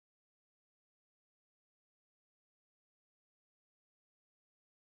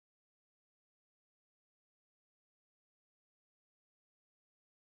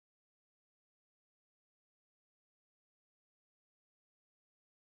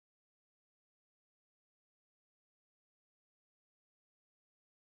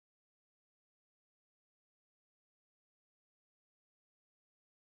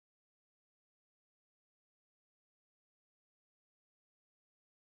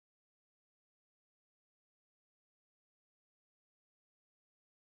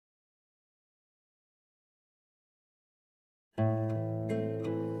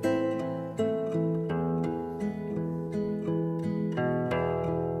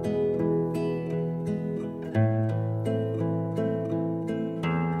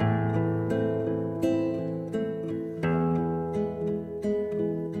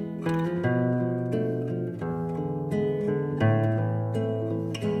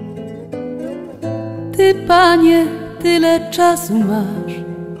Ty, Panie, tyle czasu masz.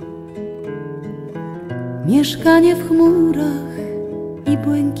 Mieszkanie w chmurach i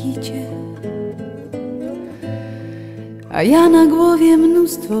błękicie, a ja na głowie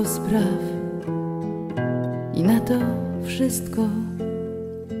mnóstwo spraw i na to wszystko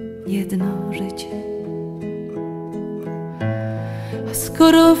jedno życie. A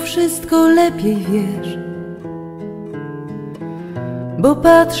skoro wszystko lepiej wiesz, bo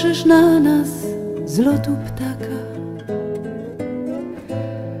patrzysz na nas z lotu ptaka,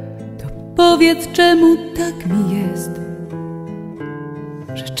 to powiedz, czemu tak mi jest,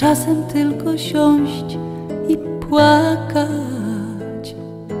 że czasem tylko siąść i płakać.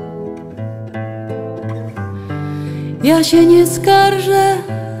 Ja się nie skarżę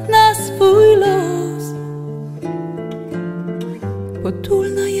na swój los,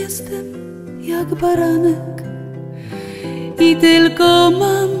 potulna jestem jak baranek i tylko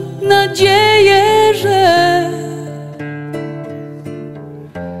mam nadzieję, że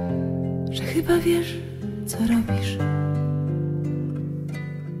chyba wiesz, co robisz,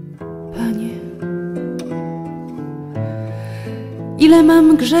 Panie. Ile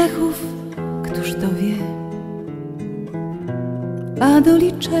mam grzechów, któż to wie, a do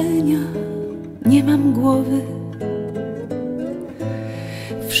liczenia nie mam głowy.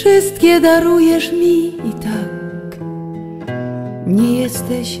 Wszystkie darujesz mi i tak, nie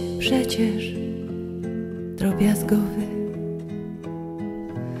jesteś przecież drobiazgowy.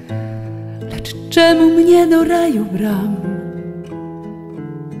 Lecz czemu mnie do raju bram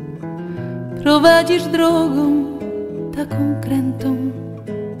prowadzisz drogą taką krętą?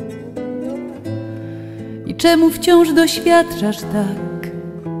 I czemu wciąż doświadczasz tak,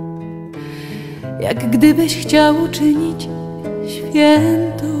 jak gdybyś chciał uczynić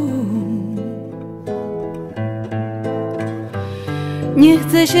świętą? Nie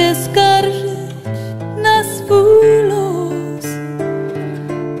chcę się skarżyć na swój los,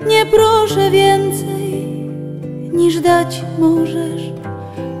 nie proszę więcej niż dać możesz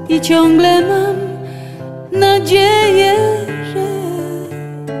i ciągle mam nadzieję,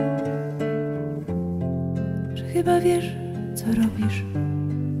 że chyba wiesz, co robisz,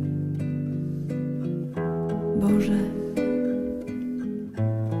 Boże.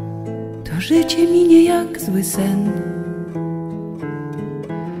 To życie minie jak zły sen,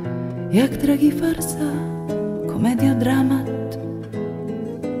 jak tragifarsa, komediodramat.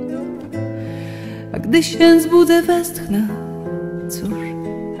 A gdy się zbudzę, westchnę, cóż,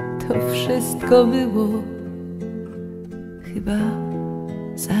 to wszystko było chyba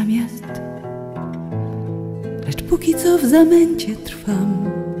zamiast. Lecz póki co w zamęcie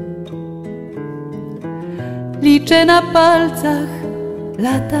trwam, liczę na palcach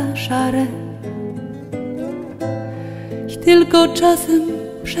lata szare i tylko czasem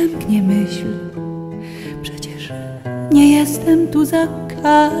przemknie myśl, przecież nie jestem tu za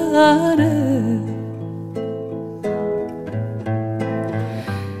karę.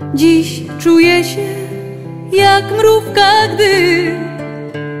 Dziś czuję się jak mrówka, gdy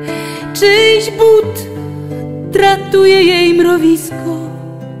czyjś but tratuje jej mrowisko.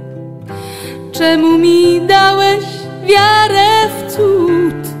 Czemu mi dałeś wiarę w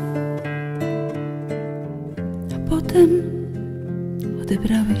cud, a potem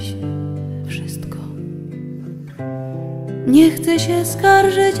odebrałeś wszystko? Nie chcę się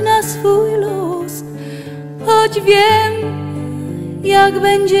skarżyć na swój los, choć wiem, jak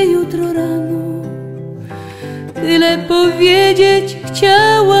będzie jutro rano. Tyle powiedzieć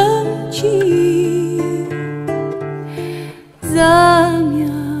chciałam ci,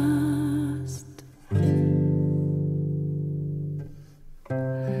 zamiast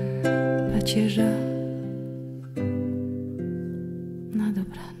pacierza na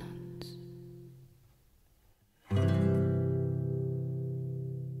dobranoc.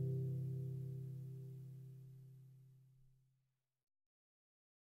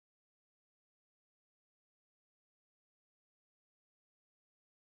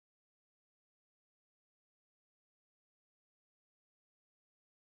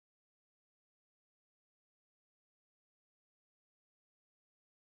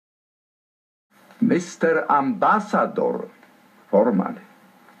 Mr. Ambassador, formally,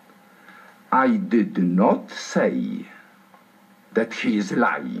 I did not say that he is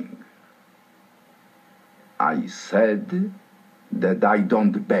lying. I said that I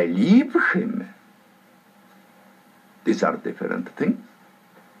don't believe him. These are different things.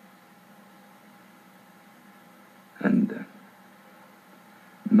 And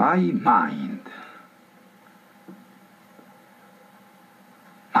my mind,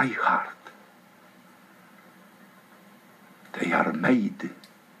 my heart, they are made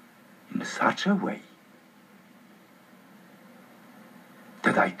in such a way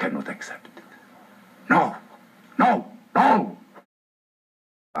that I cannot accept it. No, no, no!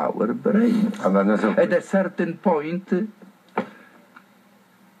 Our brains, at a certain point,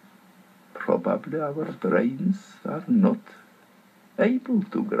 probably our brains are not able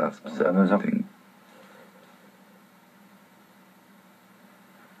to grasp something.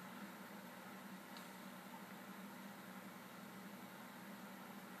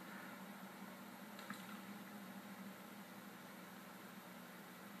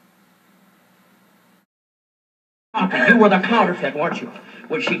 You were the counterfeit, weren't you?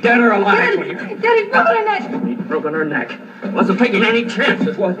 Was she dead or alive? Daddy broke her neck. He'd broken her neck. Wasn't taking any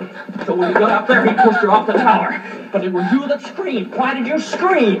chances, was he? So when he got up there, he pushed her off the tower. But it was you that screamed. Why did you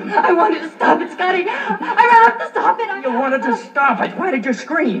scream? I wanted to stop it, Scotty. I ran up to stop it. You wanted to stop it. Why did you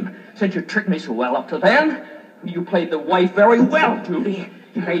scream? Since you tricked me so well up to then, you played the wife very well, Judy.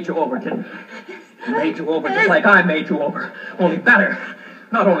 He made you over, didn't he? He made you over just like I made you over. Only better.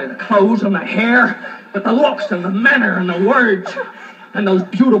 Not only the clothes and the hair, but the looks and the manner and the words. And those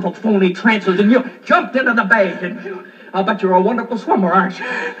beautiful phony trances, and you jumped into the bay, didn't you? I'll bet you're a wonderful swimmer, aren't you?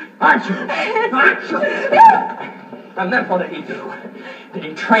 Aren't you? Aren't you? And then what did he do? Did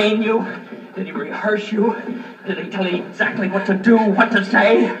he train you? Did he rehearse you? Did he tell you exactly what to do, what to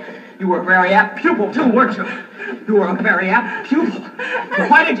say? You were a very apt pupil, too, weren't you? You were a very apt pupil. So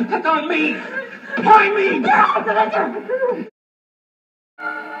why did you pick on me? Why me?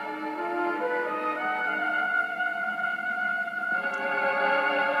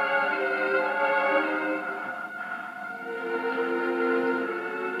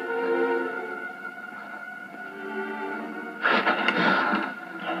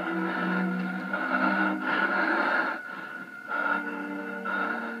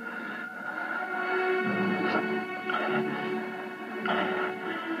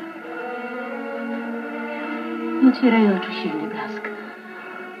 Nie otwieraj oczu, silny blask.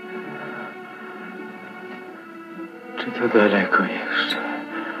 Czy to daleko jeszcze?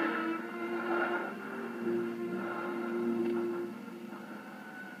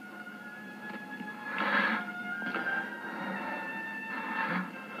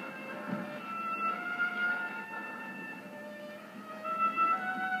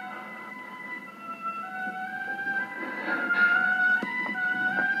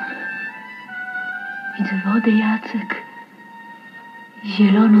 Widzę wodę, Jacek, i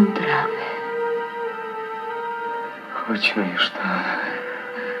zieloną trawę. Chodźmy już tam.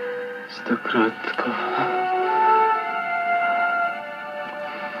 Stokrotko.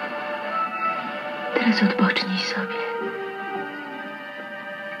 Teraz odpocznij sobie.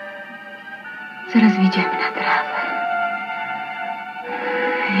 Zaraz wyjdziemy na trawę.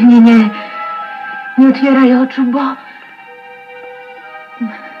 Nie. Nie otwieraj oczu, bo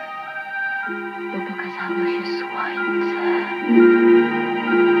pokazało się słońce.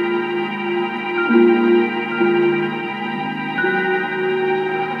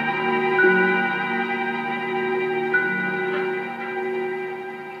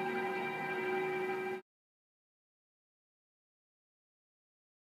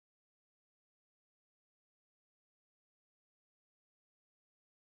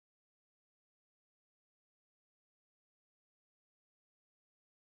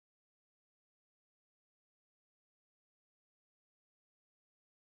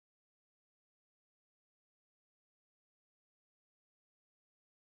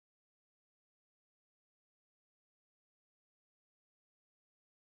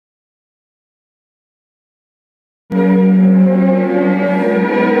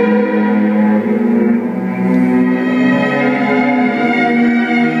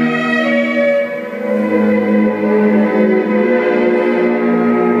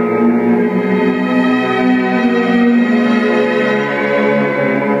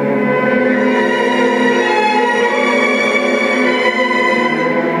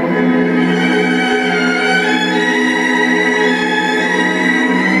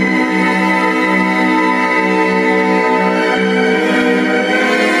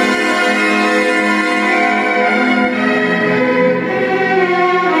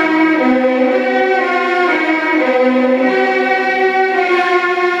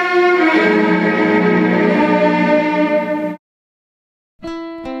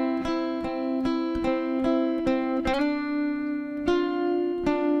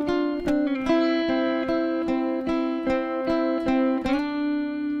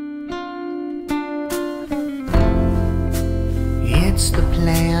 It's the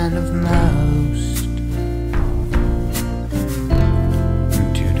plan of most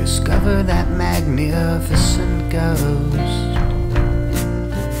to discover that magnificent ghost.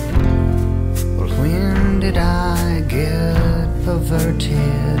 Well, when did I get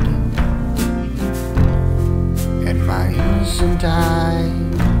averted, and my innocent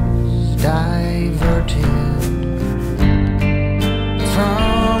eyes diverted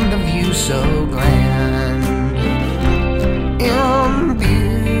from the view so grand,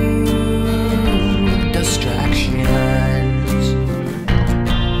 imbued with distractions.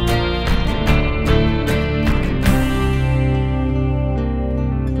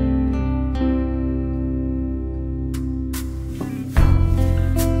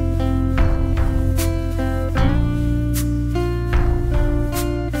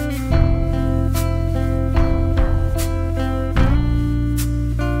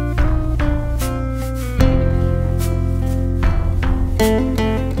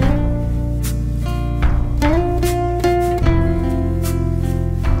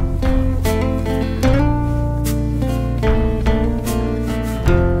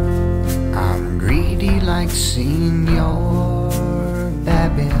 Like Senor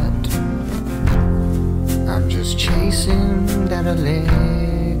Babbitt, I'm just chasing that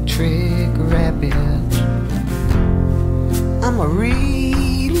electric rabbit. I'm a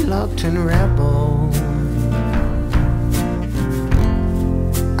reluctant rebel.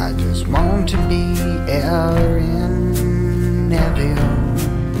 I just want to be Erin Neville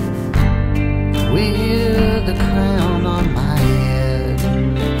with the crown on my head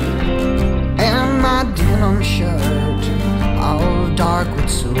and my denim shirt all dark with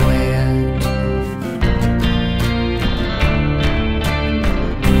sweat.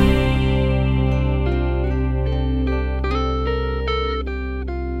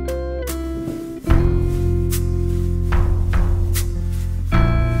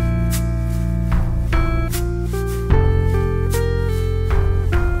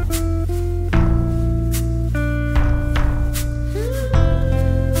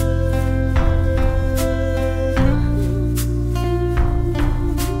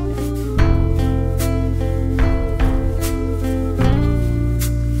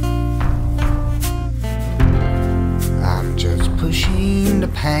 Pushing the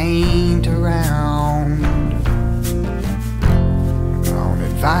paint around on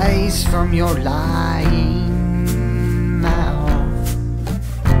advice from your lying mouth.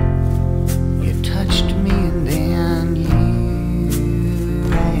 You touched me and then you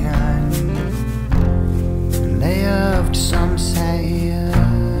ran and left some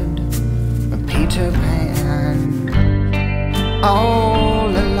sad Peter Pan all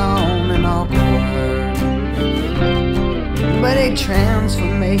alone and awkward. But a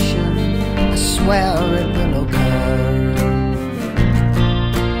transformation, I swear it will occur.